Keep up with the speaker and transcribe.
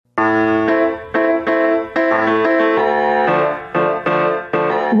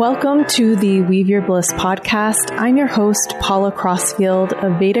Welcome to the Weave Your Bliss podcast. I'm your host, Paula Crossfield,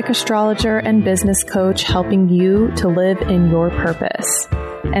 a Vedic astrologer and business coach, helping you to live in your purpose.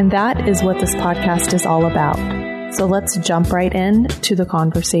 And that is what this podcast is all about. So let's jump right in to the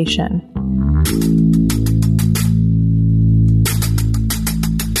conversation.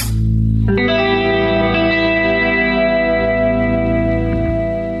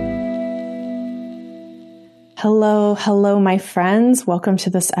 Hello, my friends. Welcome to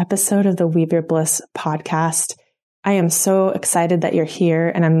this episode of the Weave Your Bliss podcast. I am so excited that you're here,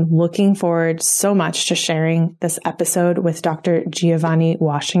 and I'm looking forward so much to sharing this episode with Dr. Giovanni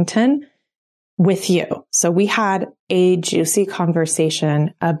Washington with you. So we had a juicy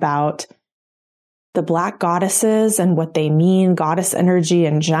conversation about the Black goddesses and what they mean, goddess energy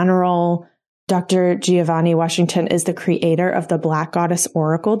in general. Dr. Giovanni Washington is the creator of the Black Goddess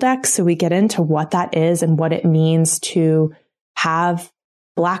Oracle deck. So we get into what that is and what it means to have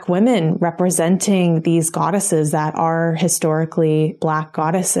Black women representing these goddesses that are historically Black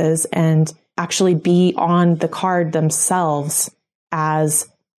goddesses and actually be on the card themselves as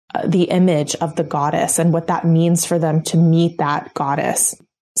the image of the goddess and what that means for them to meet that goddess.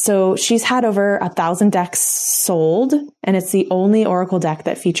 So she's had over 1,000 decks sold, and it's the only oracle deck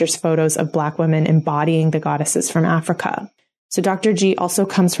that features photos of Black women embodying the goddesses from Africa. So Dr. G also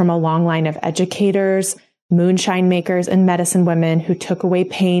comes from a long line of educators, moonshine makers, and medicine women who took away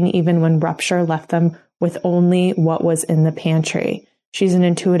pain even when rupture left them with only what was in the pantry. She's an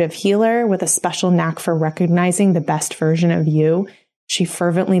intuitive healer with a special knack for recognizing the best version of you. She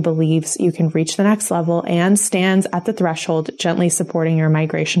fervently believes you can reach the next level and stands at the threshold, gently supporting your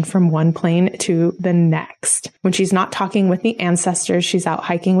migration from one plane to the next. When she's not talking with the ancestors, she's out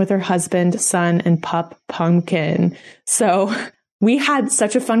hiking with her husband, son, and pup Pumpkin. So we had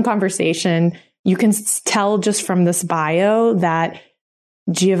such a fun conversation. You can tell just from this bio that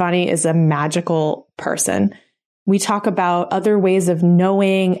Giovanni is a magical person. We talk about other ways of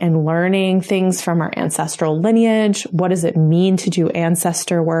knowing and learning things from our ancestral lineage. What does it mean to do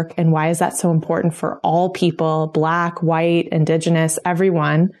ancestor work? And why is that so important for all people, Black, white, Indigenous,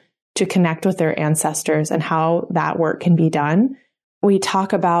 everyone, to connect with their ancestors and how that work can be done? We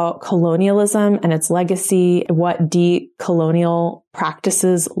talk about colonialism and its legacy, what decolonial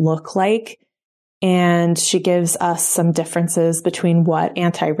practices look like. And she gives us some differences between what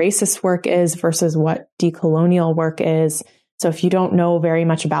anti-racist work is versus what decolonial work is. So if you don't know very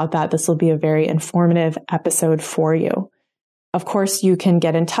much about that, this will be a very informative episode for you. Of course, you can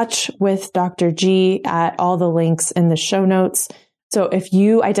get in touch with Dr. G at all the links in the show notes. So if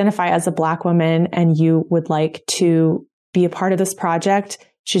you identify as a Black woman and you would like to be a part of this project,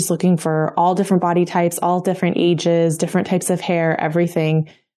 she's looking for all different body types, all different ages, different types of hair, everything.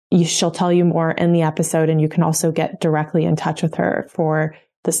 She'll tell you more in the episode, and you can also get directly in touch with her for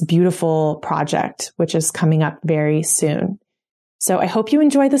this beautiful project, which is coming up very soon. So I hope you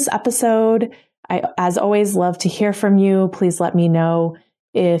enjoy this episode. I, as always, love to hear from you. Please let me know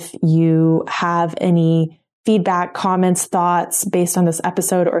if you have any feedback, comments, thoughts based on this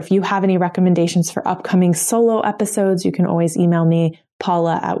episode, or if you have any recommendations for upcoming solo episodes, you can always email me,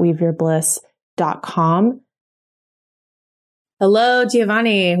 paula@weaveyourbliss.com. Hello,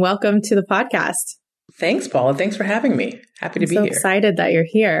 Giovanni. Welcome to the podcast. Thanks, Paula. Thanks for having me. Happy to be here. I'm so excited that you're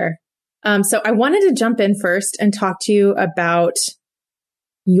here. So I wanted to jump in first and talk to you about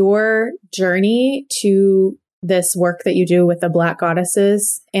your journey to this work that you do with the Black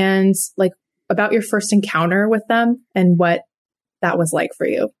goddesses and like about your first encounter with them and what that was like for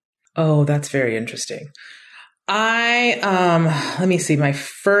you. Oh, that's very interesting. Let me see. My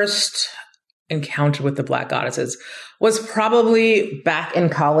first encounter with the Black goddesses was probably back in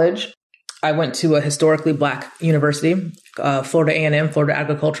college. I went to a historically Black university, Florida A&M, Florida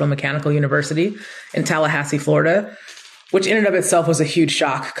Agricultural and Mechanical University in Tallahassee, Florida, which in and of itself was a huge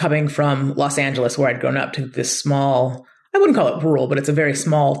shock coming from Los Angeles, where I'd grown up, to this small, I wouldn't call it rural, but it's a very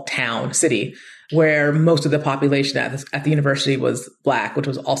small town, city, where most of the population at the university was Black, which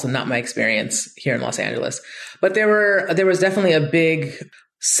was also not my experience here in Los Angeles. But there was definitely a big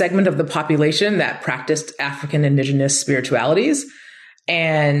segment of the population that practiced African indigenous spiritualities,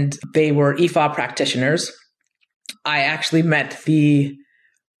 and they were Ifa practitioners. I actually met the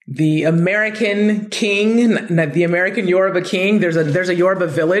American king, the American Yoruba king. There's a Yoruba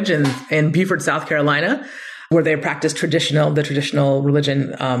village in Beaufort, South Carolina, where they practice the traditional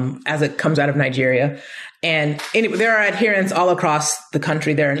religion as it comes out of Nigeria. And there are adherents all across the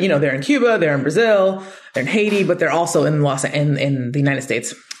country. They're in Cuba, they're in Brazil, they're in Haiti, but they're also in the United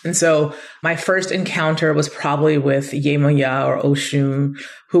States. And so my first encounter was probably with Yemaya or Oshun,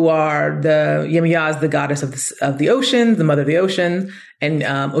 who are Yemaya is the goddess of the ocean, the mother of the ocean. And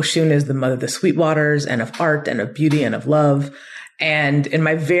Oshun is the mother of the sweet waters and of art and of beauty and of love. And in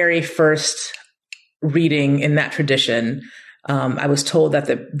my very first reading in that tradition, I was told that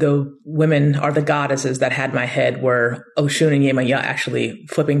the women are the goddesses that had my head were Oshun and Yemaya actually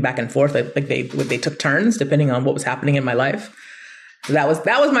flipping back and forth. Like they took turns depending on what was happening in my life. So that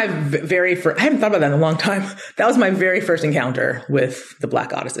was my very first, I haven't thought about that in a long time. That was my very first encounter with the Black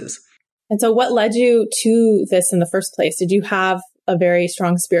goddesses. And so what led you to this in the first place? Did you have a very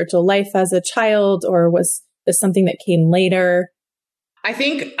strong spiritual life as a child, or was this something that came later? I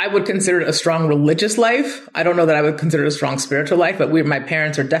think I would consider it a strong religious life. I don't know that I would consider it a strong spiritual life, but my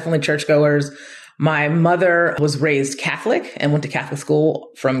parents are definitely churchgoers. My mother was raised Catholic and went to Catholic school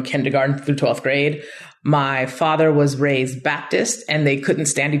from kindergarten through 12th grade. My father was raised Baptist, and they couldn't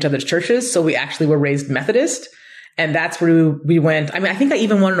stand each other's churches. So we actually were raised Methodist. And that's where we went. I mean, I think I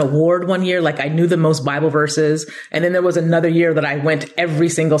even won an award one year. Like I knew the most Bible verses. And then there was another year that I went every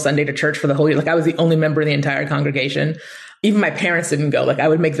single Sunday to church for the whole year. Like I was the only member in the entire congregation. Even my parents didn't go. Like I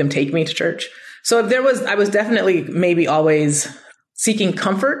would make them take me to church. So I was definitely maybe always seeking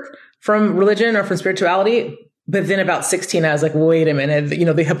comfort from religion or from spirituality. But then about 16, I was like, wait a minute,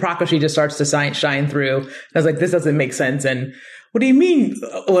 the hypocrisy just starts to shine through. And I was like, this doesn't make sense. And what do you mean?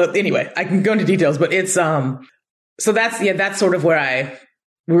 Well, anyway, I can go into details, but it's, so that's sort of where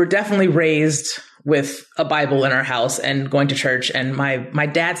we were definitely raised with a Bible in our house and going to church. And my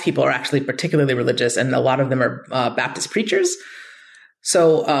dad's people are actually particularly religious, and a lot of them are Baptist preachers.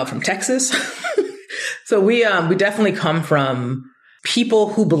 So, from Texas. So we definitely come from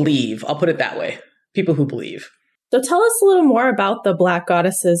people who believe. I'll put it that way. People who believe. So tell us a little more about the Black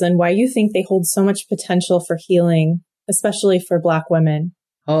goddesses and why you think they hold so much potential for healing, especially for Black women.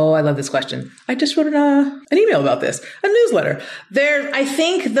 Oh, I love this question. I just wrote an email about this, a newsletter. I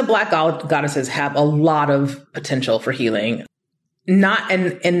think the Black goddesses have a lot of potential for healing, not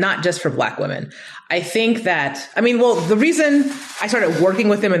just for Black women. I think that, the reason I started working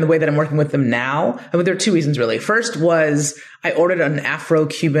with them in the way that I'm working with them now, there are two reasons really. First was I ordered an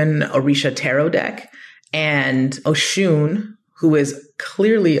Afro-Cuban Orisha tarot deck, and Oshun, who is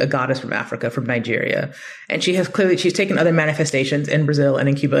clearly a goddess from Africa, from Nigeria. And she's taken other manifestations in Brazil and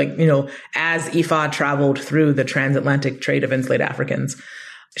in Cuba, as Ifa traveled through the transatlantic trade of enslaved Africans.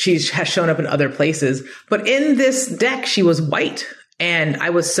 She has shown up in other places. But in this deck, she was white. And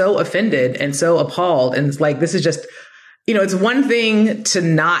I was so offended and so appalled. And it's like, this is just, it's one thing to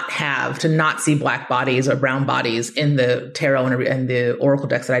not see Black bodies or brown bodies in the tarot and the oracle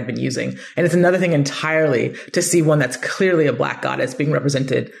decks that I'd been using. And it's another thing entirely to see one that's clearly a Black goddess being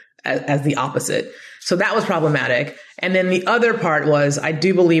represented as the opposite. So that was problematic. And then the other part was, I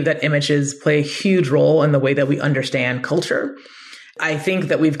do believe that images play a huge role in the way that we understand culture. I think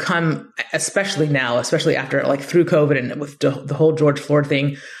that we've come, especially now, especially after through COVID and with the whole George Floyd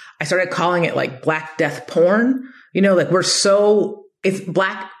thing, I started calling it like Black death porn.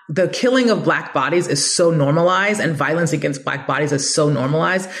 The killing of Black bodies is so normalized, and violence against Black bodies is so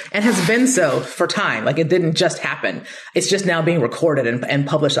normalized and has been so for time. Like it didn't just happen. It's just now being recorded and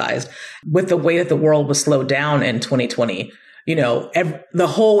publicized. With the way that the world was slowed down in 2020, the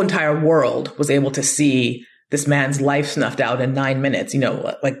whole entire world was able to see this man's life snuffed out in 9 minutes,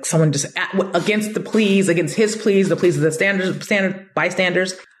 like someone just against his pleas, the pleas of the standard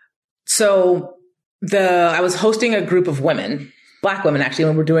bystanders. So I was hosting a group of women, Black women, actually,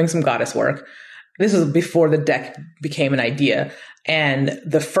 when we were doing some goddess work. This was before the deck became an idea, and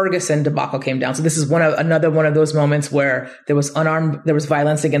the Ferguson debacle came down. So this is another one of those moments where there was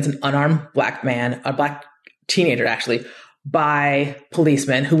violence against an unarmed Black man, a Black teenager, actually, by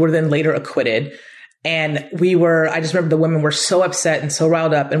policemen who were then later acquitted. And I just remember the women were so upset and so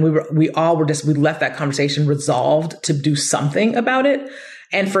riled up, and we left that conversation resolved to do something about it.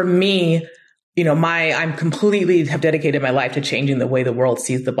 And for me, I'm completely have dedicated my life to changing the way the world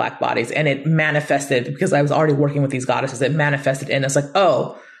sees the Black bodies. And it manifested, because I was already working with these goddesses, it manifested in us like,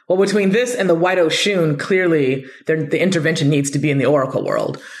 oh, well, between this and the white Oshun, clearly the intervention needs to be in the oracle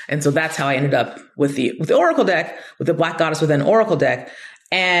world. And so that's how I ended up with the oracle deck, with the Black goddess within oracle deck.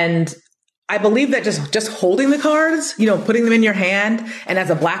 And I believe that just holding the cards, putting them in your hand, and as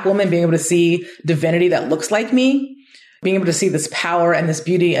a Black woman being able to see divinity that looks like me, being able to see this power and this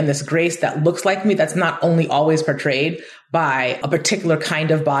beauty and this grace that looks like me, that's not only always portrayed by a particular kind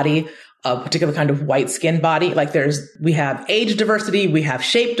of body, a particular kind of white skin body. Like we have age diversity, we have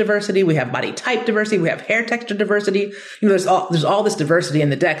shape diversity, we have body type diversity, we have hair texture diversity. There's all this diversity in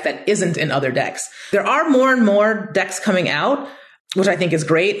the deck that isn't in other decks. There are more and more decks coming out. which I think is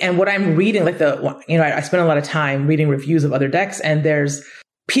great. And what I'm reading, like I spend a lot of time reading reviews of other decks, and there's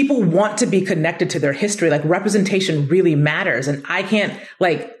people want to be connected to their history. Like representation really matters. And I can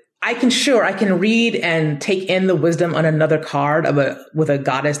read and take in the wisdom on another card with a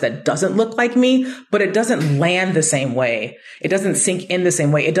goddess that doesn't look like me, but it doesn't land the same way. It doesn't sink in the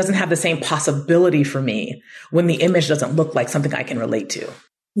same way. It doesn't have the same possibility for me when the image doesn't look like something I can relate to.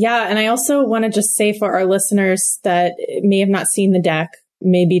 Yeah. And I also want to just say for our listeners that may have not seen the deck,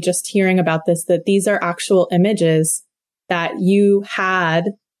 maybe just hearing about this, that these are actual images that you had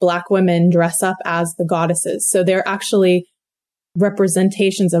Black women dress up as the goddesses. So they're actually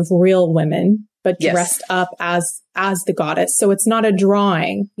representations of real women, but dressed up as the goddess. So it's not a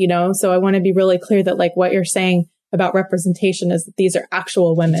drawing, So I want to be really clear that like what you're saying about representation is that these are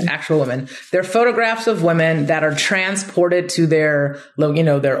actual women. Actual women. They're photographs of women that are transported to their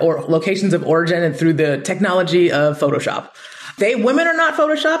locations of origin and through the technology of Photoshop. Women are not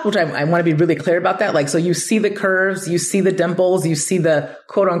Photoshopped, which I want to be really clear about that. Like, so you see the curves, you see the dimples, you see the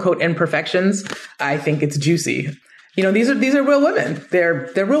quote unquote imperfections. I think it's juicy. These are real women. They're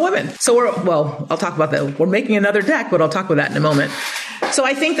real women. So I'll talk about that. We're making another deck, but I'll talk about that in a moment. So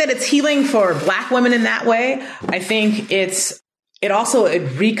I think that it's healing for Black women in that way. I think it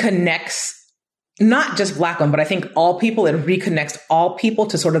reconnects not just Black women, but I think all people. It reconnects all people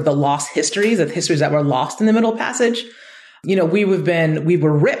to sort of the lost histories, the histories that were lost in the Middle Passage. We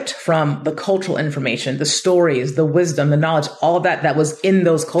were ripped from the cultural information, the stories, the wisdom, the knowledge, all of that was in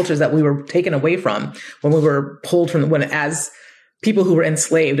those cultures that we were taken away from when we were pulled from as people who were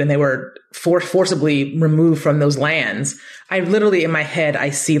enslaved and they were forcibly removed from those lands. I literally, in my head,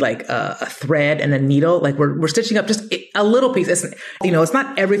 I see like a thread and a needle, like we're stitching up just a little piece. It's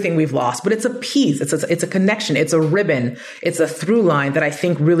not everything we've lost, but it's a piece. It's a connection. It's a ribbon. It's a through line that I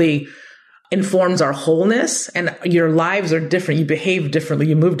think really informs our wholeness, and your lives are different. You behave differently.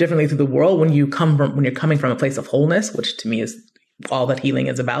 You move differently through the world when you're coming from a place of wholeness, which to me is all that healing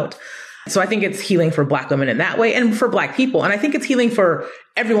is about. So I think it's healing for Black women in that way and for Black people. And I think it's healing for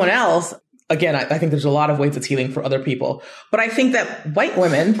everyone else. Again, I think there's a lot of ways it's healing for other people, but I think that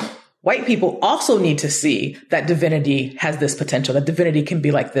white people also need to see that divinity has this potential, that divinity can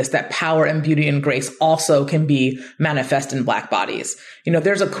be like this, that power and beauty and grace also can be manifest in Black bodies.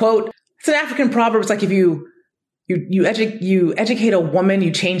 There's a quote. It's an African proverb. It's like if you educate a woman, you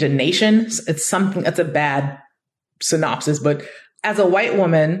change a nation. It's something that's a bad synopsis, but as a white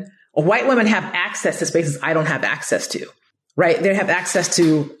woman have access to spaces I don't have access to, right? They have access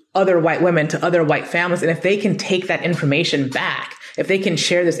to other white women, to other white families. And if they can take that information back, if they can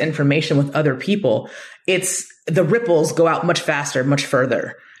share this information with other people, the ripples go out much faster, much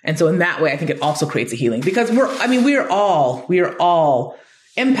further. And so in that way, I think it also creates a healing because we are all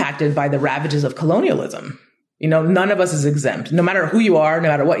impacted by the ravages of colonialism. None of us is exempt, no matter who you are, no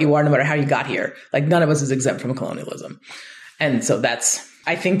matter what you are, no matter how you got here. Like none of us is exempt from colonialism. And so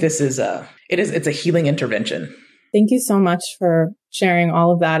I think this it's a healing intervention. Thank you so much for sharing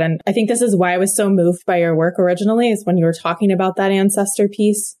all of that. And I think this is why I was so moved by your work originally, is when you were talking about that ancestor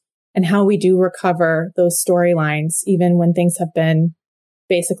piece and how we do recover those storylines, even when things have been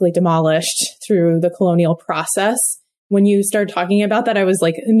basically demolished through the colonial process. When you started talking about that, I was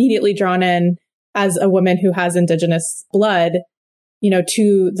like immediately drawn in as a woman who has Indigenous blood,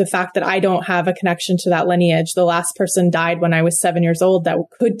 to the fact that I don't have a connection to that lineage. The last person died when I was 7 years old that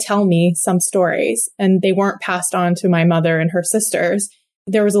could tell me some stories, and they weren't passed on to my mother and her sisters.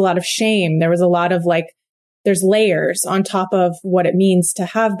 There was a lot of shame. There was a lot of there's layers on top of what it means to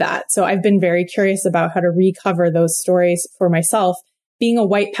have that. So I've been very curious about how to recover those stories for myself. Being a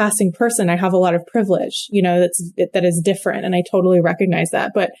white passing person, I have a lot of privilege, that is different. And I totally recognize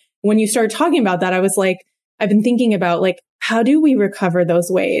that. But when you started talking about that, I was like, I've been thinking about how do we recover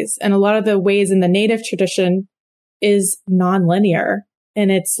those ways? And a lot of the ways in the Native tradition is nonlinear.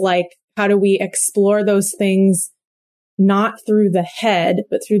 And it's like, how do we explore those things, not through the head,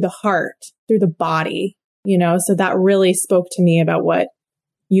 but through the heart, through the body, So that really spoke to me about what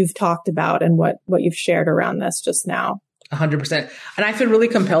you've talked about and what you've shared around this just now. 100%. And I feel really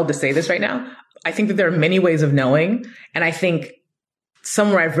compelled to say this right now. I think that there are many ways of knowing. And I think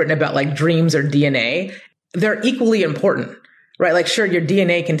somewhere I've written about dreams or DNA, they're equally important, right? Like, sure, your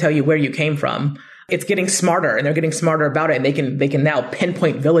DNA can tell you where you came from. It's getting smarter, and they're getting smarter about it. And they can now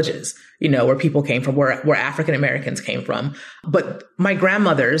pinpoint villages, where people came from, where African Americans came from. But my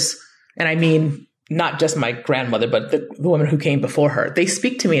grandmothers, and I mean, not just my grandmother, but the women who came before her, they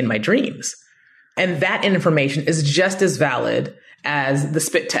speak to me in my dreams. And that information is just as valid as the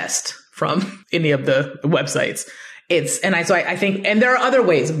spit test from any of the websites. I think, and there are other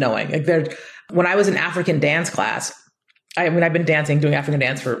ways of knowing. When I was in African dance class, I've been doing African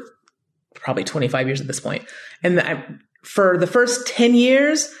dance for probably 25 years at this point. And for the first 10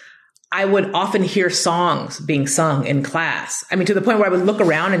 years, I would often hear songs being sung in class. I mean, to the point where I would look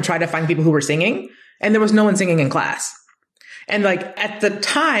around and try to find people who were singing, and there was no one singing in class. And like at the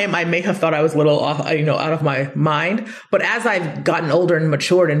time, I may have thought I was a little off, out of my mind. But as I've gotten older and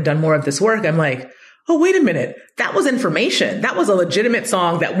matured and done more of this work, I'm like, oh, wait a minute. That was information. That was a legitimate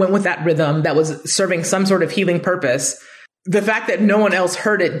song that went with that rhythm, that was serving some sort of healing purpose. The fact that no one else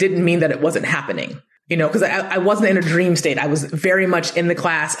heard it didn't mean that it wasn't happening, because I wasn't in a dream state. I was very much in the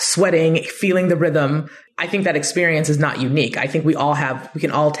class, sweating, feeling the rhythm. I think that experience is not unique. I think we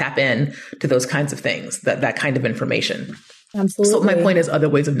can all tap in to those kinds of things, that kind of information. Absolutely. So my point is other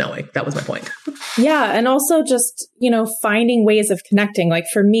ways of knowing. That was my point. Yeah. And also just, finding ways of connecting. Like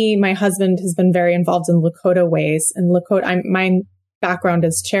for me, my husband has been very involved in Lakota ways, and my background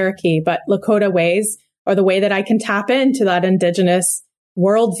is Cherokee, but Lakota ways are the way that I can tap into that indigenous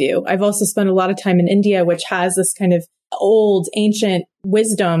worldview. I've also spent a lot of time in India, which has this kind of old ancient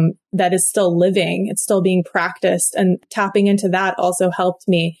wisdom that is still living. It's still being practiced, and tapping into that also helped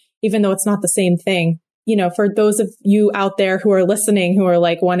me, even though it's not the same thing. For those of you out there who are listening, who are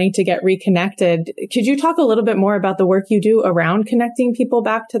like wanting to get reconnected, could you talk a little bit more about the work you do around connecting people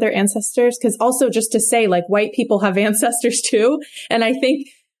back to their ancestors? Because also just to say, like, white people have ancestors too. And I think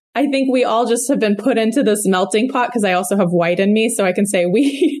we all just have been put into this melting pot, because I also have white in me. So I can say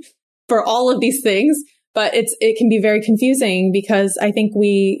we for all of these things, but it can be very confusing, because I think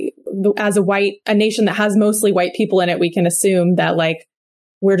we, as a nation that has mostly white people in it, we can assume that like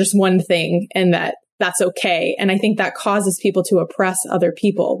we're just one thing and that's okay. And I think that causes people to oppress other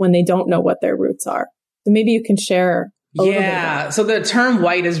people when they don't know what their roots are. So maybe you can share a little bit about that. So the term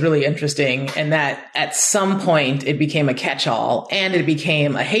white is really interesting, in that at some point it became a catch-all and it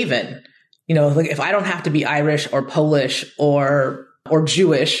became a haven. Like if I don't have to be Irish or Polish or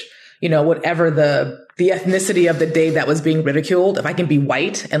Jewish, whatever the ethnicity of the day that was being ridiculed, if I can be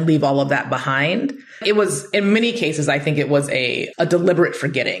white and leave all of that behind, it was, in many cases, I think it was a deliberate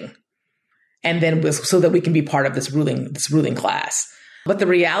forgetting. And then so that we can be part of this ruling class. But the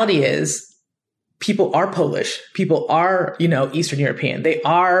reality is, people are Polish, people are, Eastern European, they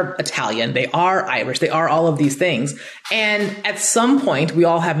are Italian, they are Irish, they are all of these things. And at some point, we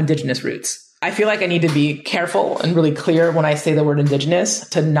all have indigenous roots. I feel like I need to be careful and really clear when I say the word indigenous,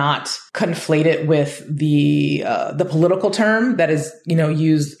 to not conflate it with the political term that is,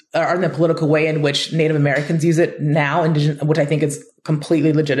 used, or in the political way in which Native Americans use it now, which I think is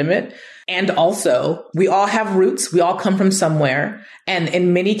completely legitimate. And also, we all have roots. We all come from somewhere. And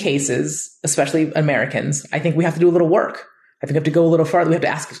in many cases, especially Americans, I think we have to do a little work. I think we have to go a little farther. We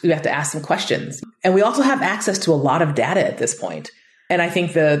have to ask some questions. And we also have access to a lot of data at this point. And I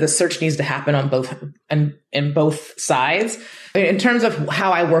think the search needs to happen on both sides. In terms of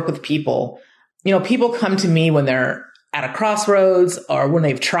how I work with people, people come to me when they're at a crossroads, or when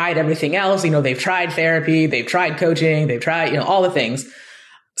they've tried everything else. They've tried therapy, they've tried coaching, they've tried, all the things.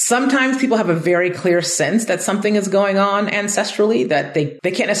 Sometimes people have a very clear sense that something is going on ancestrally, that they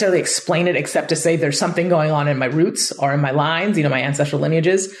can't necessarily explain it except to say there's something going on in my roots or in my lines, my ancestral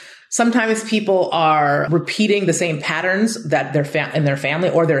lineages. Sometimes people are repeating the same patterns that in their family,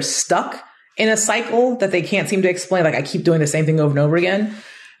 or they're stuck in a cycle that they can't seem to explain. Like, I keep doing the same thing over and over again.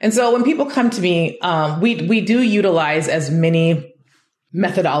 And so when people come to me, we do utilize as many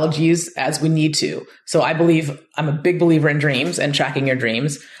methodologies as we need to. So I'm a big believer in dreams and tracking your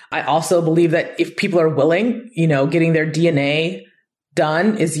dreams. I also believe that if people are willing, getting their DNA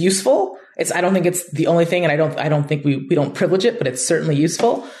done is useful. I don't think it's the only thing, and I don't think we don't privilege it, but it's certainly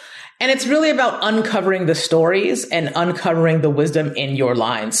useful. And it's really about uncovering the stories and uncovering the wisdom in your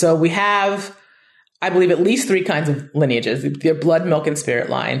line. So we have, I believe, at least 3 kinds of lineages: your blood, milk, and spirit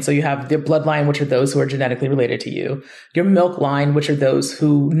line. So you have the bloodline, which are those who are genetically related to you; your milk line, which are those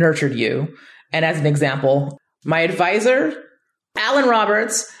who nurtured you. And as an example, my advisor, Alan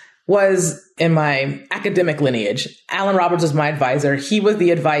Roberts, was in my academic lineage. Alan Roberts was my advisor. He was the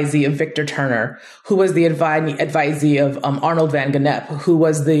advisee of Victor Turner, who was the advisee of Arnold van Gennep, who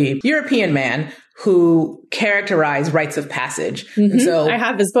was the European man who characterized rites of passage. Mm-hmm. And so I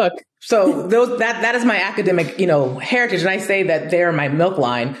have his book. So that is my academic, heritage. And I say that they're my milk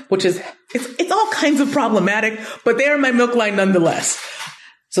line, which is, it's all kinds of problematic, but they are my milk line nonetheless.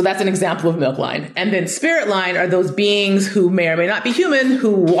 So that's an example of milk line. And then spirit line are those beings who may or may not be human,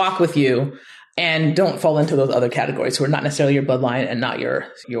 who walk with you and don't fall into those other categories, who are not necessarily your bloodline and not your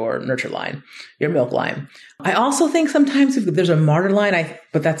nurture line, your milk line. I also think sometimes if there's a martyr line, I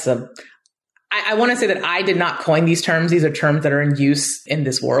want to say that I did not coin these terms. These are terms that are in use in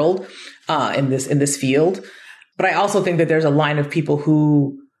this world, in this field. But I also think that there's a line of people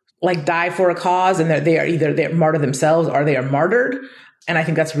who like die for a cause, and they're martyr themselves or they are martyred. And I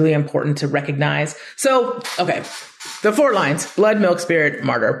think that's really important to recognize. So, okay, the 4 lines: blood, milk, spirit,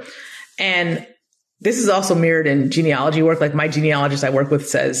 martyr. And this is also mirrored in genealogy work. Like my genealogist I work with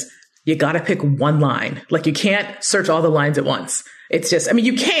says, you got to pick one line. Like you can't search all the lines at once. It's just, I mean,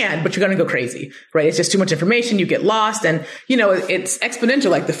 you can, but you're going to go crazy, right? It's just too much information. You get lost, and it's exponential.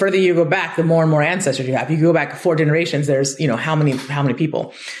 Like the further you go back, the more and more ancestors you have. You go back 4 generations. There's, how many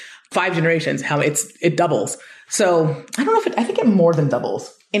people? 5 generations. It doubles. So I don't know I think it more than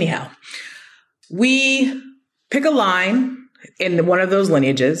doubles. Anyhow, we pick a line in one of those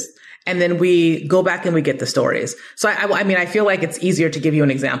lineages, and then we go back and we get the stories. So I feel like it's easier to give you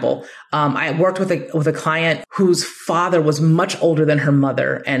an example. I worked with a client whose father was much older than her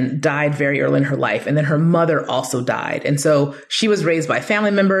mother and died very early in her life. And then her mother also died. And so she was raised by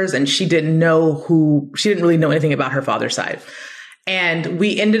family members, and she didn't really know anything about her father's side. And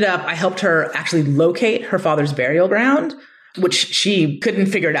I helped her actually locate her father's burial ground, which she couldn't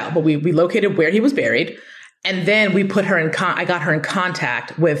figure it out, but we located where he was buried. And then we put her I got her in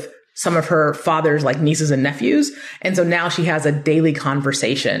contact with some of her father's like nieces and nephews. And so now she has a daily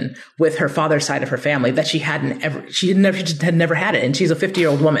conversation with her father's side of her family that she had never had it. And she's a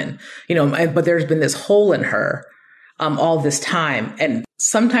 50-year-old woman, but there's been this hole in her, all this time. And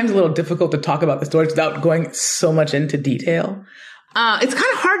sometimes a little difficult to talk about the stories without going so much into detail. It's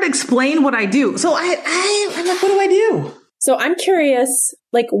kind of hard to explain what I do. So I'm like, what do I do? So I'm curious,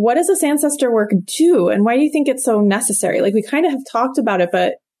 like, what does this ancestor work do? And why do you think it's so necessary? Like, we kind of have talked about it,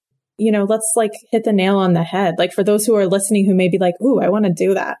 but let's like hit the nail on the head. Like for those who are listening who may be like, ooh, I want to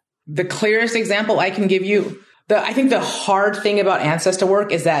do that. The clearest example I can give you, I think the hard thing about ancestor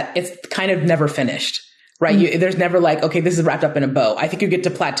work is that it's kind of never finished, right? Mm-hmm. There's never like, okay, this is wrapped up in a bow. I think you get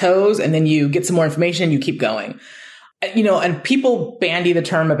to plateaus and then you get some more information, you keep going. And people bandy the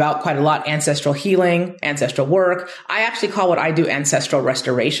term about quite a lot: ancestral healing, ancestral work. I actually call what I do ancestral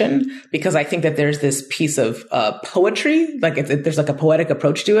restoration, because I think that there's this piece of poetry, like there's like a poetic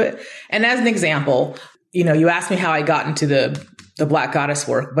approach to it. And as an example, you asked me how I got into the Black Goddess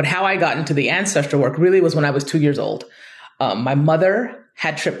work, but how I got into the ancestor work really was when I was 2 years old. My mother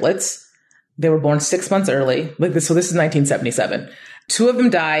had triplets. They were born 6 months early. So this is 1977. 2 of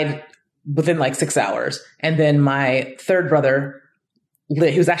them died within like 6 hours. And then my third brother,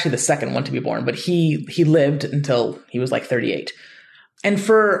 he was actually the second one to be born, but he lived until he was like 38. And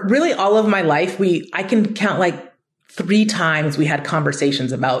for really all of my life, I can count like 3 times we had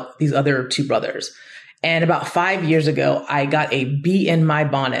conversations about these other 2 brothers. And about 5 years ago, I got a bee in my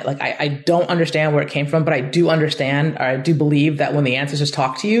bonnet. Like I don't understand where it came from, but I do understand, or I do believe that when the ancestors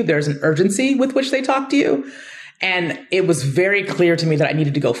talk to you, there's an urgency with which they talk to you. And it was very clear to me that I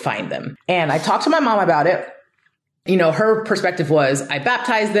needed to go find them. And I talked to my mom about it. Her perspective was, I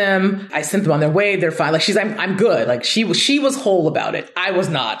baptized them. I sent them on their way. They're fine. Like I'm good. Like she was whole about it. I was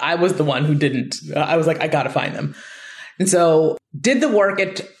not. I was the one who didn't. I was like, I got to find them. And so did the work.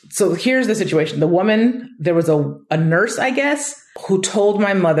 So here's the situation. The woman, there was a nurse, I guess, who told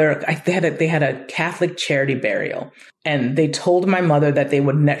my mother, they had a Catholic charity burial. And they told my mother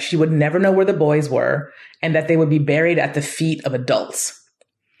that she would never know where the boys were, and that they would be buried at the feet of adults.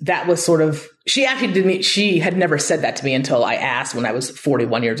 That was she had never said that to me until I asked when I was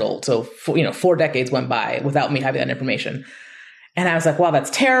 41 years old. So, 4 decades went by without me having that information. And I was like, wow,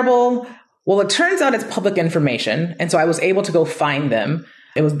 that's terrible. Well, it turns out it's public information. And so I was able to go find them.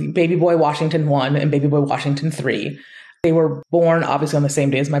 It was Baby Boy Washington 1 and Baby Boy Washington 3. They were born obviously on the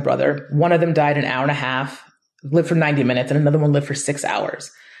same day as my brother. One of them died an hour and a half, lived for 90 minutes, and another one lived for 6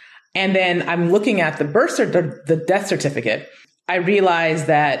 hours. And then I'm looking at the death certificate. I realized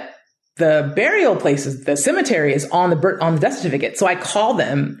that the burial places, the cemetery is on the death certificate. So I called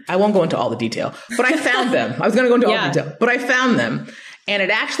them. I won't go into all the detail, but I found them. I was going to go into all the detail, but I found them. And it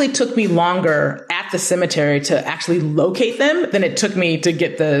actually took me longer at the cemetery to actually locate them than it took me to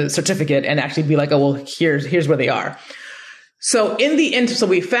get the certificate and actually be like, oh, well, here's where they are. So in the end, so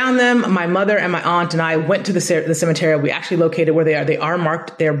we found them. My mother and my aunt and I went to the cemetery. We actually located where they are. They are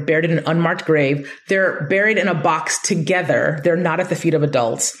marked. They're buried in an unmarked grave. They're buried in a box together. They're not at the feet of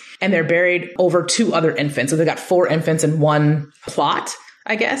adults. And they're buried over 2 other infants. So they got 4 infants in one plot,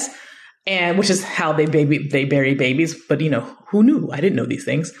 I guess. And which is how they bury babies. But who knew? I didn't know these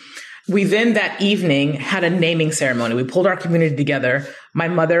things. We then that evening had a naming ceremony. We pulled our community together. My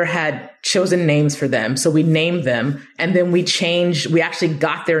mother had chosen names for them. So we named them, and then we actually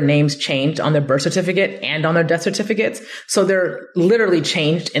got their names changed on their birth certificate and on their death certificates. So they're literally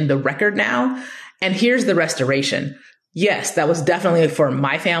changed in the record now. And here's the restoration. Yes, that was definitely for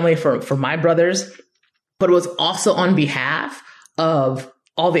my family, for my brothers. but it was also on behalf of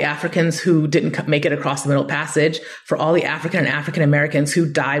all the Africans who didn't make it across the Middle Passage, for all the African and African Americans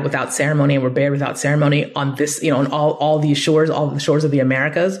who died without ceremony and were buried without ceremony on this, on all these shores, all the shores of the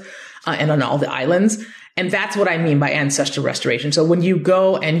Americas, and on all the islands. And that's what I mean by ancestral restoration. So when you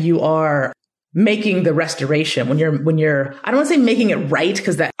go and you are making the restoration, when you're, I don't want to say making it right,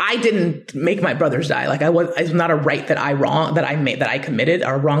 because that I didn't make my brothers die. Like it's not a right that I committed,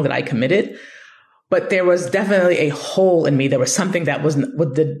 or wrong that I committed. But there was definitely a hole in me. There was something that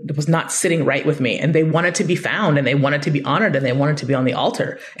was not sitting right with me. And they wanted to be found, and they wanted to be honored, and they wanted to be on the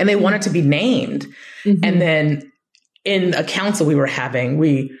altar, and they wanted to be named. Mm-hmm. And then in a council we were having,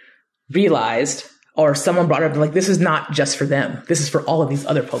 we realized, or someone brought up, like, this is not just for them. This is for all of these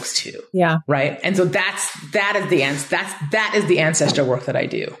other folks too. Yeah. Right. And so that is the ancestor work that I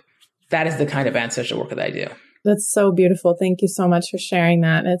do. That is the kind of ancestral work that I do. That's so beautiful. Thank you so much for sharing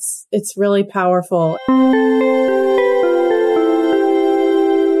that. It's really powerful.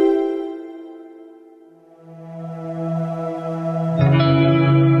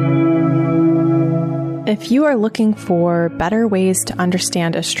 If you are looking for better ways to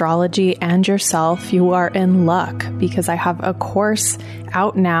understand astrology and yourself, you are in luck, because I have a course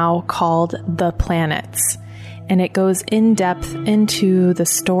out now called The Planets. And it goes in depth into the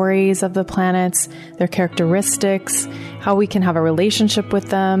stories of the planets, their characteristics, how we can have a relationship with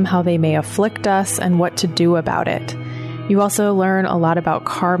them, how they may afflict us, and what to do about it. You also learn a lot about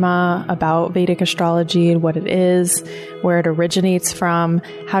karma, about Vedic astrology and what it is, where it originates from,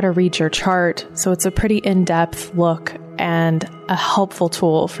 how to read your chart. So it's a pretty in-depth look and a helpful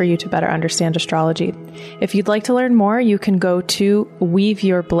tool for you to better understand astrology. If you'd like to learn more, you can go to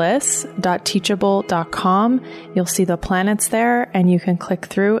weaveyourbliss.teachable.com. You'll see the planets there, and you can click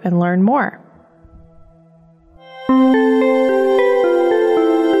through and learn more.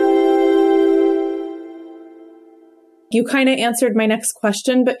 You kind of answered my next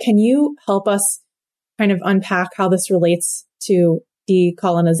question, but can you help us kind of unpack how this relates to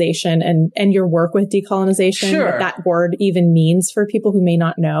decolonization and your work with decolonization? Sure. What that word even means for people who may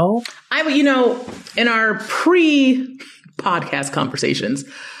not know? In our pre-podcast conversations,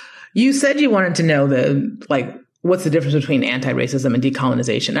 you said you wanted to know what's the difference between anti-racism and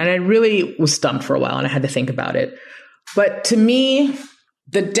decolonization. And I really was stumped for a while, and I had to think about it. But to me,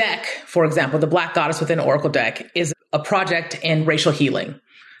 the deck, for example, the Black Goddess within Oracle deck, is a project in racial healing,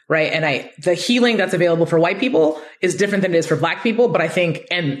 right? And the healing that's available for white people is different than it is for Black people, but I think,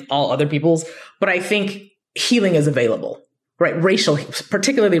 and all other peoples, but I think healing is available, right?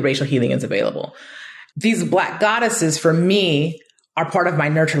 Particularly racial healing is available. These Black goddesses, for me, are part of my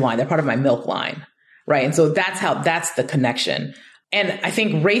nurture line. They're part of my milk line, right? And so that's the connection. And I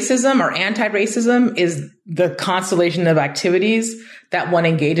think racism or anti-racism is the constellation of activities that one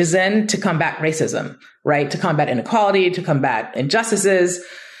engages in to combat racism, right? To combat inequality, to combat injustices,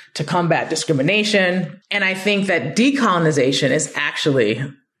 to combat discrimination. And I think that decolonization is actually,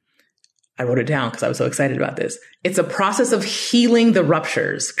 I wrote it down because I was so excited about this. It's a process of healing the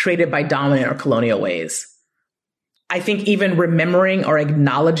ruptures created by dominant or colonial ways. I think even remembering or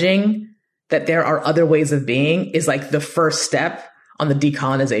acknowledging that there are other ways of being is like the first step on the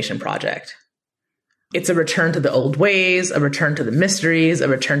decolonization project. It's a return to the old ways, a return to the mysteries, a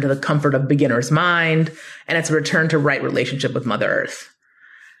return to the comfort of beginner's mind, and it's a return to right relationship with Mother Earth.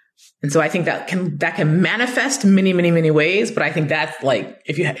 And so I think that can manifest many, many, many ways. But I think that's like,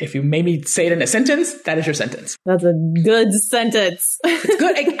 if you maybe say it in a sentence, that is your sentence. That's a good sentence. It's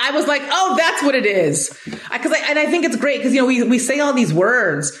good. I was like, oh, that's what it is. And I think it's great because, we say all these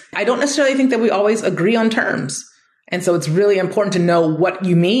words. I don't necessarily think that we always agree on terms. And so it's really important to know what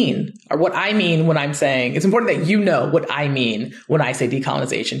you mean, or what I mean when I'm saying. It's important that you know what I mean when I say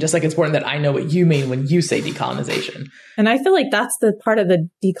decolonization, just like it's important that I know what you mean when you say decolonization. And I feel like that's the part of the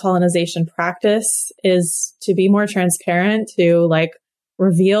decolonization practice, is to be more transparent, to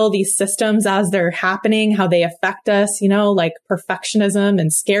reveal these systems as they're happening, how they affect us, like perfectionism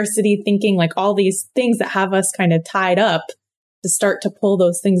and scarcity thinking, like all these things that have us kind of tied up, to start to pull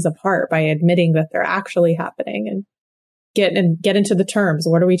those things apart by admitting that they're actually happening and get into the terms.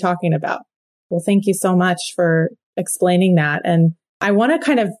 What are we talking about? Well, thank you so much for explaining that. And I want to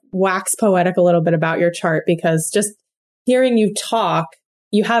kind of wax poetic a little bit about your chart, because just hearing you talk,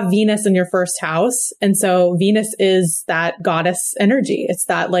 you have Venus in your first house. And so Venus is that goddess energy. It's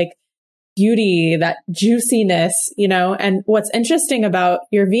that beauty, that juiciness, and what's interesting about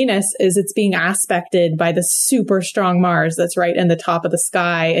your Venus is it's being aspected by the super strong Mars that's right in the top of the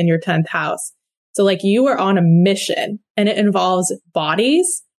sky in your 10th house. So you are on a mission, and it involves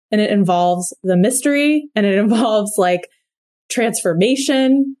bodies, and it involves the mystery, and it involves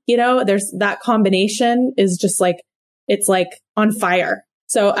transformation, there's that combination is just like, it's like on fire.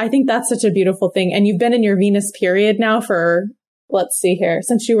 So I think that's such a beautiful thing. And you've been in your Venus period now for, let's see here,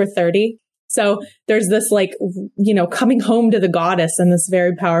 since you were 30. So there's this like, coming home to the goddess in this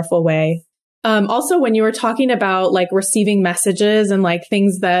very powerful way. Also, when you were talking about like receiving messages and like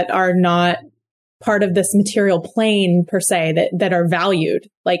things that are not part of this material plane per se, that are valued,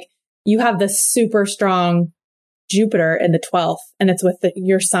 like you have this super strong Jupiter in the 12th and it's with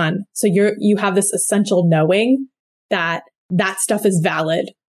your sun. So you have this essential knowing that stuff is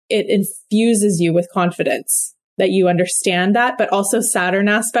valid. It infuses you with confidence that you understand that, but also Saturn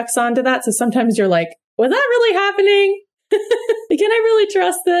aspects onto that. So sometimes you're like, was that really happening? Can I really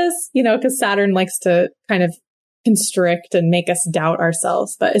trust this? Because Saturn likes to kind of constrict and make us doubt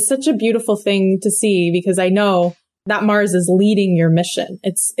ourselves. But it's such a beautiful thing to see because I know that Mars is leading your mission.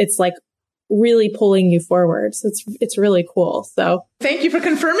 It's like really pulling you forward. So it's really cool. So thank you for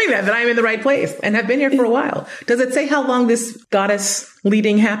confirming that I'm in the right place and have been here for a while. Does it say how long this goddess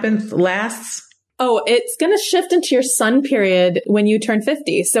leading lasts? Oh, it's going to shift into your sun period when you turn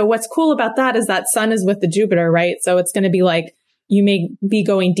 50. So what's cool about that is that sun is with the Jupiter, right? So it's going to be like, you may be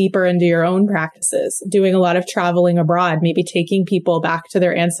going deeper into your own practices, doing a lot of traveling abroad, maybe taking people back to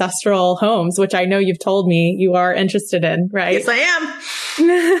their ancestral homes, which I know you've told me you are interested in, right? Yes, I am.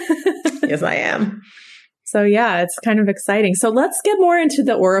 Yes, I am. So yeah, it's kind of exciting. So let's get more into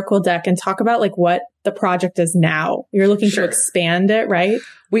the Oracle deck and talk about like what the project is now. You're looking to expand it, right?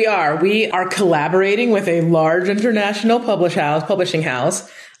 We are collaborating with a large international publishing house,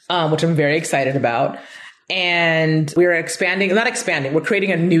 which I'm very excited about. And we're we're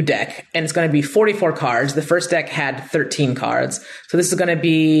creating a new deck and it's going to be 44 cards. The first deck had 13 cards. So this is going to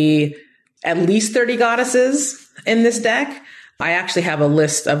be at least 30 goddesses in this deck. I actually have a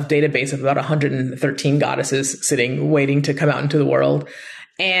list of database of about 113 goddesses sitting, waiting to come out into the world.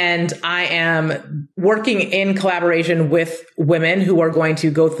 And I am working in collaboration with women who are going to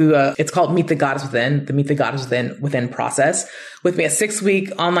go through it's called Meet the Goddess Within, the Meet the Goddess Within process with me, a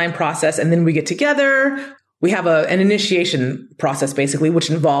 6-week online process. And then we get together. We have an initiation process, basically, which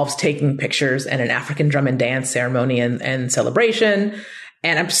involves taking pictures and an African drum and dance ceremony and celebration.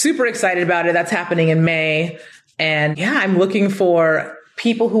 And I'm super excited about it. That's happening in May. And yeah, I'm looking for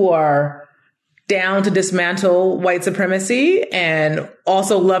people who are down to dismantle white supremacy and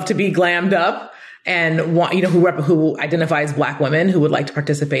also love to be glammed up and want, who identifies Black women who would like to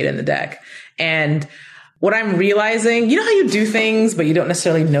participate in the deck. And what I'm realizing, how you do things, but you don't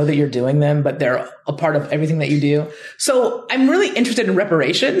necessarily know that you're doing them, but they're a part of everything that you do. So I'm really interested in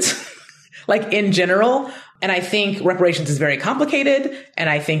reparations, like in general. And I think reparations is very complicated. And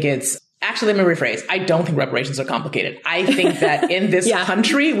I think actually, let me rephrase. I don't think reparations are complicated. I think that in this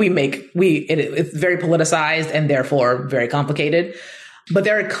country, it's very politicized and therefore very complicated. But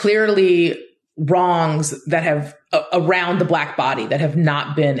there are clearly wrongs that have around the Black body that have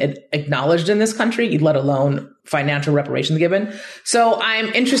not been acknowledged in this country, let alone financial reparations given. So I'm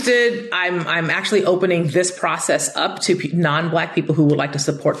interested. I'm actually opening this process up to non-Black people who would like to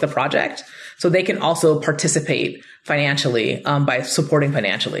support the project, so they can also participate financially by supporting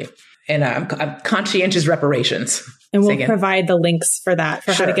financially. And conscientious reparations. And we'll provide the links for that,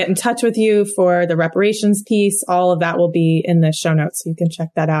 for how to get in touch with you for the reparations piece. All of that will be in the show notes, so you can check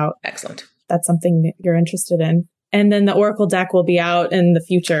that out. Excellent. That's something that you're interested in. And then the Oracle deck will be out in the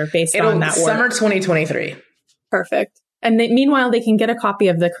future based on that work. Summer 2023. Perfect. And meanwhile, they can get a copy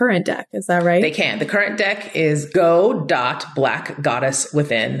of the current deck. Is that right? They can. The current deck is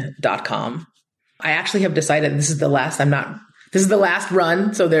go.blackgoddesswithin.com. I actually have decided this is the last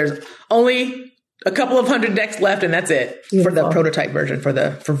run. So there's only a couple of 100 decks left, and that's it. Beautiful. For the prototype version, for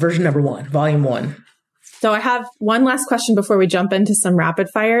version number 1, volume 1. So I have one last question before we jump into some rapid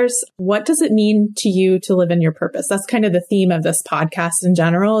fires. What does it mean to you to live in your purpose? That's kind of the theme of this podcast in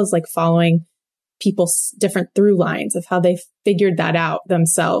general, is like following people's different through lines of how they figured that out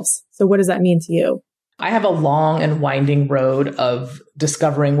themselves. So what does that mean to you? I have a long and winding road of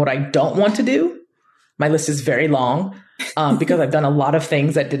discovering what I don't want to do. My list is very long because I've done a lot of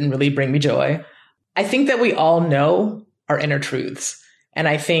things that didn't really bring me joy. I think that we all know our inner truths. And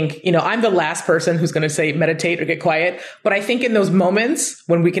I think, I'm the last person who's going to say meditate or get quiet. But I think in those moments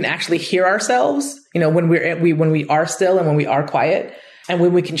when we can actually hear ourselves, when we are still and when we are quiet, and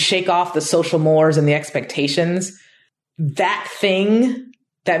when we can shake off the social mores and the expectations, that thing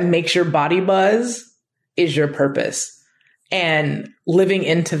that makes your body buzz is your purpose. And living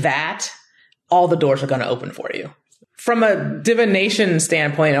into that, all the doors are going to open for you. From a divination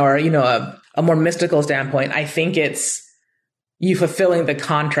standpoint, or, a more mystical standpoint, I think it's you fulfilling the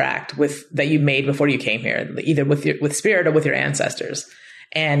contract that you made before you came here, either with spirit or with your ancestors.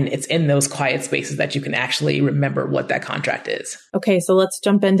 And it's in those quiet spaces that you can actually remember what that contract is. Okay, so let's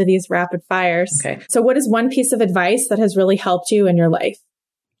jump into these rapid fires. Okay. So what is one piece of advice that has really helped you in your life?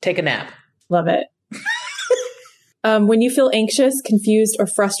 Take a nap. Love it. When you feel anxious, confused, or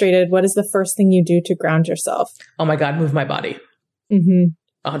frustrated, what is the first thing you do to ground yourself? Oh my God, move my body.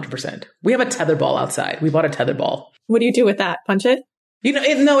 100%. We have a tether ball outside. We bought a tether ball. What do you do with that? Punch it?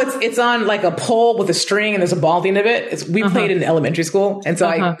 It's on like a pole with a string and there's a ball at the end of it. We played in elementary school. And so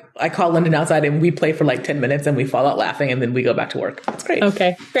I call Lyndon outside and we play for like 10 minutes and we fall out laughing and then we go back to work. It's great.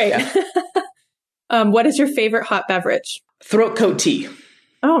 Okay, great. Yeah. What is your favorite hot beverage? Throat coat tea.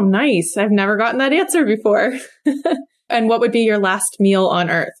 Oh, nice. I've never gotten that answer before. And what would be your last meal on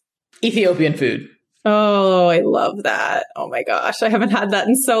earth? Ethiopian food. Oh, I love that. Oh my gosh. I haven't had that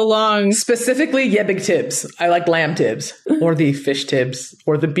in so long. Specifically Yebig tibs. I like lamb tibs or the fish tibs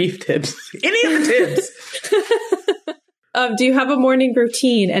or the beef tibs. Any of the tibs. Do you have a morning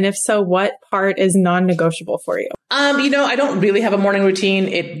routine? And if so, what part is non-negotiable for you? I don't really have a morning routine.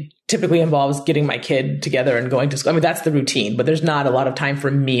 It typically involves getting my kid together and going to school. I mean, that's the routine, but there's not a lot of time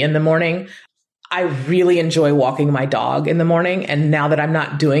for me in the morning. I really enjoy walking my dog in the morning. And now that I'm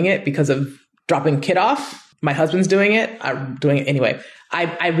not doing it because of dropping kid off, my husband's doing it. I'm doing it anyway.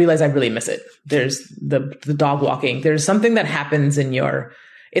 I realize I really miss it. There's the dog walking. There's something that happens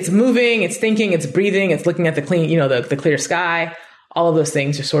it's moving, it's thinking, it's breathing, it's looking at the clean, the clear sky, all of those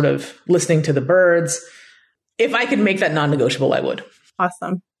things. You're sort of listening to the birds. If I could make that non-negotiable, I would.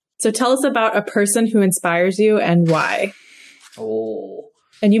 Awesome. So tell us about a person who inspires you and why. Oh.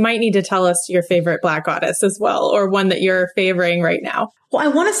 And you might need to tell us your favorite Black goddess as well, or one that you're favoring right now. Well, I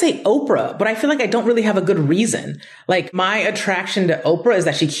want to say Oprah, but I feel like I don't really have a good reason. Like my attraction to Oprah is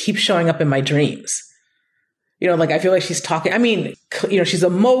that she keeps showing up in my dreams. I feel like she's talking. I mean, she's a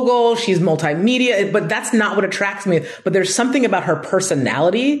mogul, she's multimedia, but that's not what attracts me. But there's something about her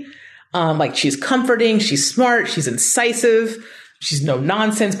personality. Like she's comforting, she's smart, she's incisive, she's no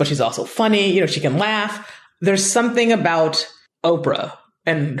nonsense, but she's also funny. She can laugh. There's something about Oprah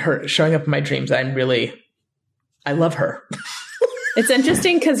and her showing up in my dreams that I love her. It's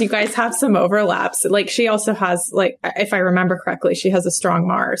interesting because you guys have some overlaps. Like she also has, if I remember correctly, she has a strong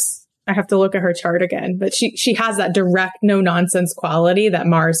Mars. I have to look at her chart again, but she has that direct, no nonsense quality that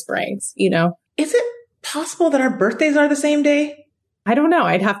Mars brings, Is it possible that our birthdays are the same day? I don't know.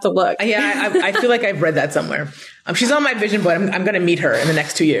 I'd have to look. Yeah, I feel like I've read that somewhere. She's on my vision board. I'm going to meet her in the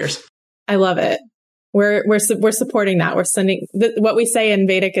next 2 years. I love it. We're supporting that. We're sending what we say in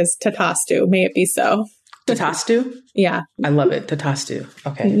Vedic is Tatastu. May it be so. Tatastu? Yeah. I love it. Tatastu.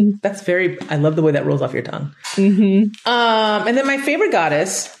 Okay. Mm-hmm. I love the way that rolls off your tongue. Mm-hmm. And then my favorite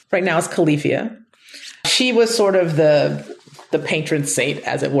goddess right now is Califia. She was sort of the patron saint,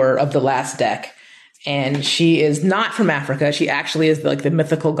 as it were, of the last deck. And she is not from Africa. She actually is the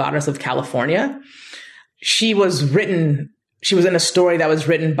mythical goddess of California. She was in a story that was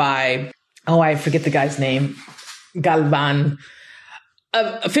written by, I forget the guy's name, Galvan,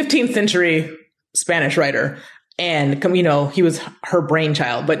 a 15th century Spanish writer. And, he was her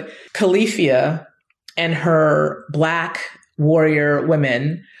brainchild. But Califia and her Black warrior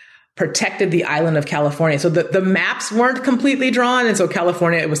women protected the island of California. So the maps weren't completely drawn. And so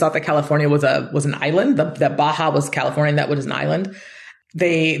it was thought that California was an island, that Baja was California, and that was an island.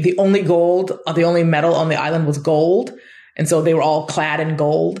 The only metal on the island was gold. And so they were all clad in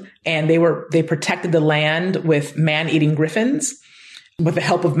gold, and they protected the land with man-eating griffins, with the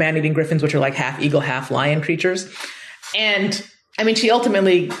help of man-eating griffins, which are like half eagle, half lion creatures. And I mean, she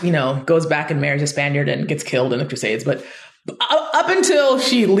ultimately, goes back and marries a Spaniard and gets killed in the Crusades. But up until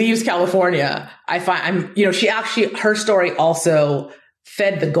she leaves California, I find her story also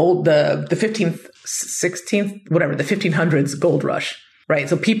fed the 15th, 16th, whatever, the 1500s gold rush, right?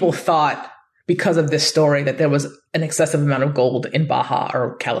 So people thought, because of this story, that there was an excessive amount of gold in Baja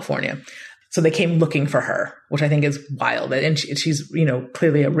or California. So they came looking for her, which I think is wild. And she's,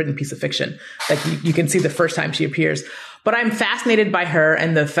 clearly a written piece of fiction. Like you can see the first time she appears. But I'm fascinated by her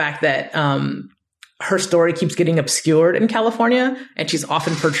and the fact that her story keeps getting obscured in California. And she's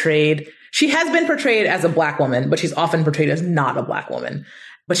often she has been portrayed as a Black woman, but she's often portrayed as not a Black woman.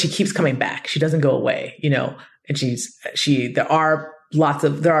 But she keeps coming back. She doesn't go away, and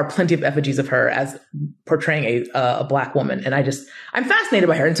there are plenty of effigies of her as portraying a Black woman. And I'm fascinated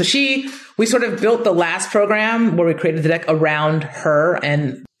by her. And so we sort of built the last program where we created the deck around her,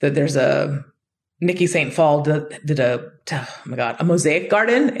 and that there's Nikki St. Paul did a mosaic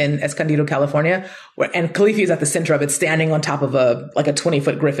garden in Escondido, California, and Khalifi is at the center of it, standing on top of a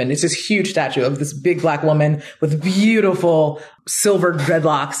 20-foot griffin. It's this huge statue of this big Black woman with beautiful silver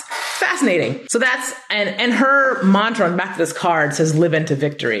dreadlocks. Fascinating. So and her mantra on the back of this card says, "Live into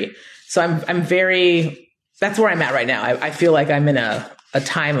victory." So that's where I'm at right now. I feel like I'm in a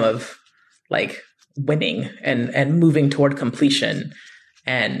time of like winning and moving toward completion.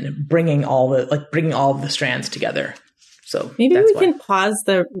 And bringing all of the strands together. So maybe we can pause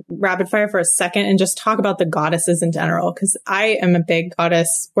the rapid fire for a second and just talk about the goddesses in general, because I am a big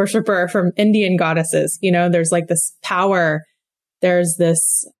goddess worshiper from Indian goddesses. You know, there's like this power, there's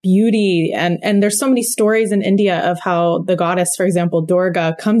this beauty, and there's so many stories in India of how the goddess, for example,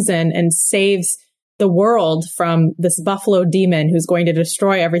 Durga, comes in and saves the world from this buffalo demon who's going to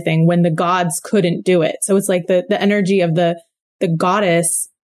destroy everything when the gods couldn't do it. So it's like the energy of the goddess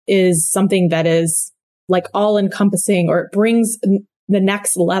is something that is like all encompassing, or it brings the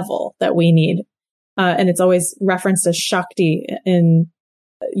next level that we need. And it's always referenced as Shakti in,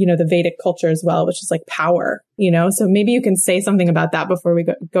 the Vedic culture as well, which is like power, so maybe you can say something about that before we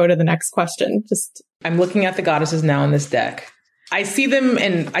go to the next question. I'm looking at the goddesses now in this deck. I see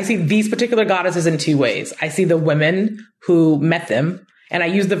these particular goddesses in two ways. I see the women who met them. And I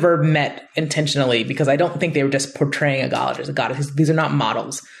use the verb met intentionally because I don't think they were just portraying a goddess. These are not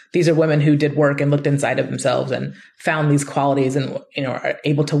models. These are women who did work and looked inside of themselves and found these qualities and, are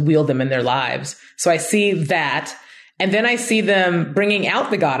able to wield them in their lives. So I see that. And then I see them bringing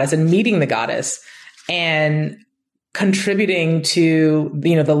out the goddess and meeting the goddess and contributing to,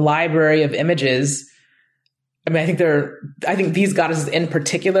 the library of images. I mean, I think these goddesses in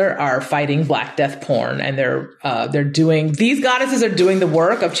particular are fighting Black death porn, and these goddesses are doing the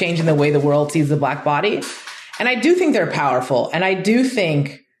work of changing the way the world sees the Black body. And I do think they're powerful. And I do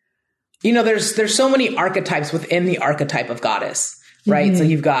think, there's so many archetypes within the archetype of goddess, right? Mm-hmm. So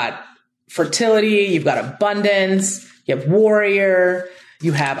you've got fertility, you've got abundance, you have warrior,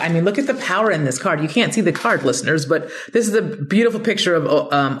 look at the power in this card. You can't see the card, listeners, but this is a beautiful picture of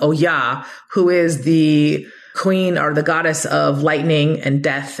Oya, who is the queen or the goddess of lightning and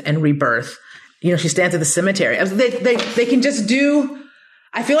death and rebirth. She stands at the cemetery. They can just do,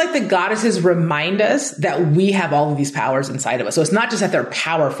 I feel like the goddesses remind us that we have all of these powers inside of us. So it's not just that they're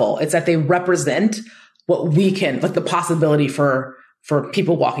powerful, it's that they represent what we can, like the possibility for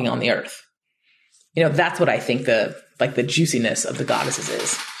people walking on the earth. That's what I think the juiciness of the goddesses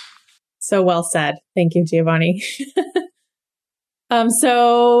is. So well said. Thank you, Giovanni.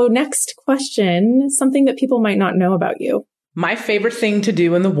 So next question, something that people might not know about you. My favorite thing to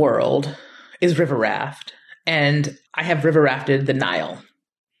do in the world is river raft. And I have river rafted the Nile.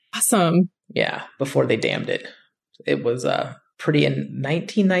 Awesome. Yeah, before they dammed it. It was pretty in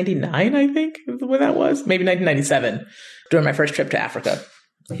 1999, I think, when that was. Maybe 1997, during my first trip to Africa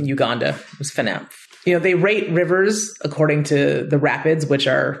in Uganda. It was phenomenal. They rate rivers according to the rapids, which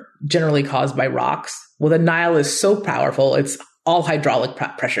are generally caused by rocks. Well, the Nile is so powerful, it's all hydraulic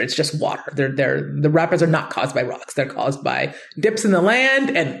pressure. It's just water. The rapids are not caused by rocks. They're caused by dips in the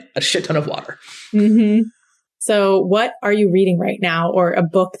land and a shit ton of water. Mm-hmm. So what are you reading right now, or a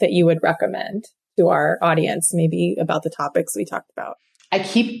book that you would recommend to our audience, maybe about the topics we talked about? I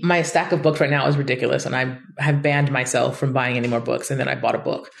keep my stack of books right now is ridiculous, and I have banned myself from buying any more books. And then I bought a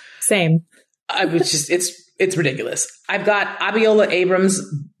book. Same. It's ridiculous. I've got Abiola Abrams'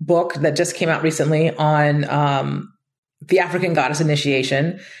 book that just came out recently on the African goddess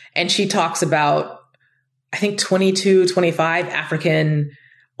initiation. And she talks about, I think, 22, 25 African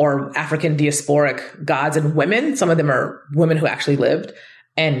diasporic gods and women. Some of them are women who actually lived,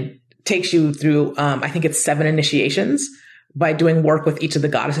 and takes you through, I think it's 7 initiations by doing work with each of the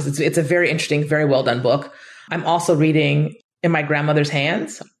goddesses. It's a very interesting, very well done book. I'm also reading In My Grandmother's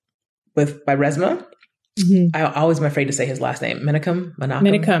Hands by Resmaa. Mm-hmm. I always am afraid to say his last name. Menachem.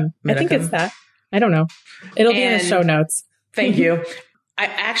 I think it's that. I don't know. It'll be in the show notes. Thank you. I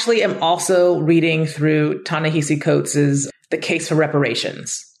actually am also reading through Ta-Nehisi Coates' The Case for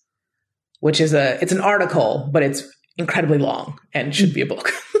Reparations, which is it's an article, but it's incredibly long and should be a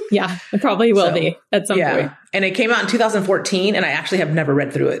book. Yeah, it probably will be at some point. And it came out in 2014, and I actually have never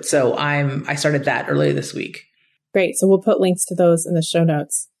read through it. So I started that earlier this week. Great. So we'll put links to those in the show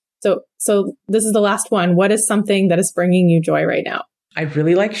notes. So this is the last one. What is something that is bringing you joy right now? I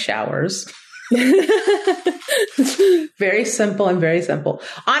really like showers. Very simple and very simple.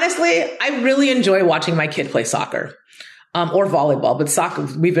 Honestly, I really enjoy watching my kid play soccer. Or volleyball, but soccer,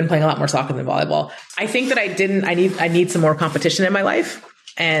 we've been playing a lot more soccer than volleyball. I think that I need some more competition in my life.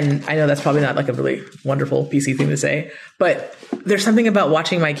 And I know that's probably not like a really wonderful PC thing to say, but there's something about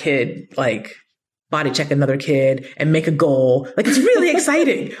watching my kid like body check another kid and make a goal. Like, it's really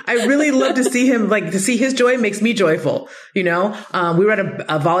exciting. I really love to see him, like, to see his joy makes me joyful. You know, we were at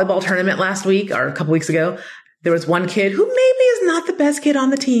a volleyball tournament last week or a couple weeks ago. There was one kid who maybe is not the best kid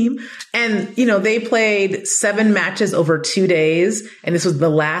on the team. And, you know, they played 7 matches over 2 days. And this was the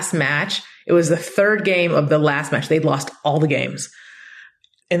last match. It was the third game of the last match. They'd lost all the games.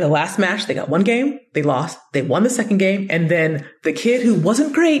 In the last match, they got 1 game. They lost. They won the second game. And then the kid who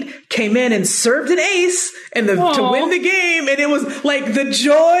wasn't great came in and served an ace to win the game. And it was like the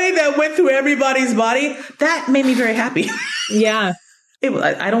joy that went through everybody's body. That made me very happy. Yeah.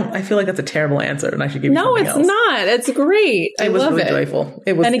 I feel like that's a terrible answer and I should give you something else. No, it's not. It's great. I love it. It was really joyful.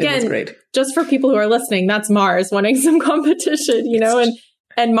 It was great. Just for people who are listening, that's Mars winning some competition, you know,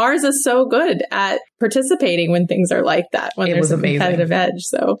 and Mars is so good at participating when things are like that, when there's a competitive edge.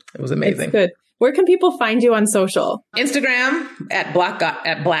 So it was amazing. It's good. Where can people find you on social? Instagram at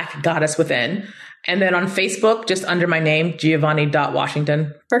Black Goddess Within. And then on Facebook, just under my name,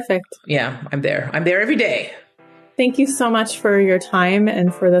 Giovanni.Washington. Perfect. Yeah, I'm there. I'm there every day. Thank you so much for your time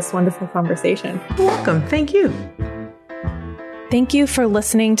and for this wonderful conversation. You're welcome. Thank you. Thank you for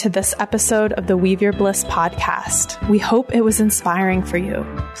listening to this episode of the Weave Your Bliss podcast. We hope it was inspiring for you.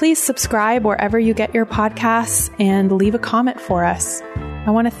 Please subscribe wherever you get your podcasts and leave a comment for us. I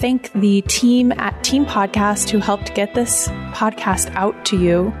want to thank the team at Team Podcast who helped get this podcast out to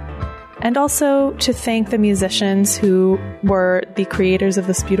you. And also to thank the musicians who were the creators of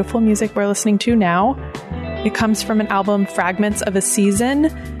this beautiful music we're listening to now. It comes from an album, Fragments of a Season,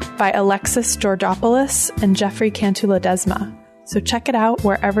 by Alexis Georgopoulos and Jeffrey Cantu-Ledesma. So check it out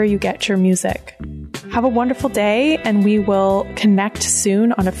wherever you get your music. Have a wonderful day, and we will connect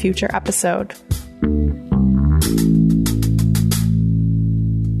soon on a future episode.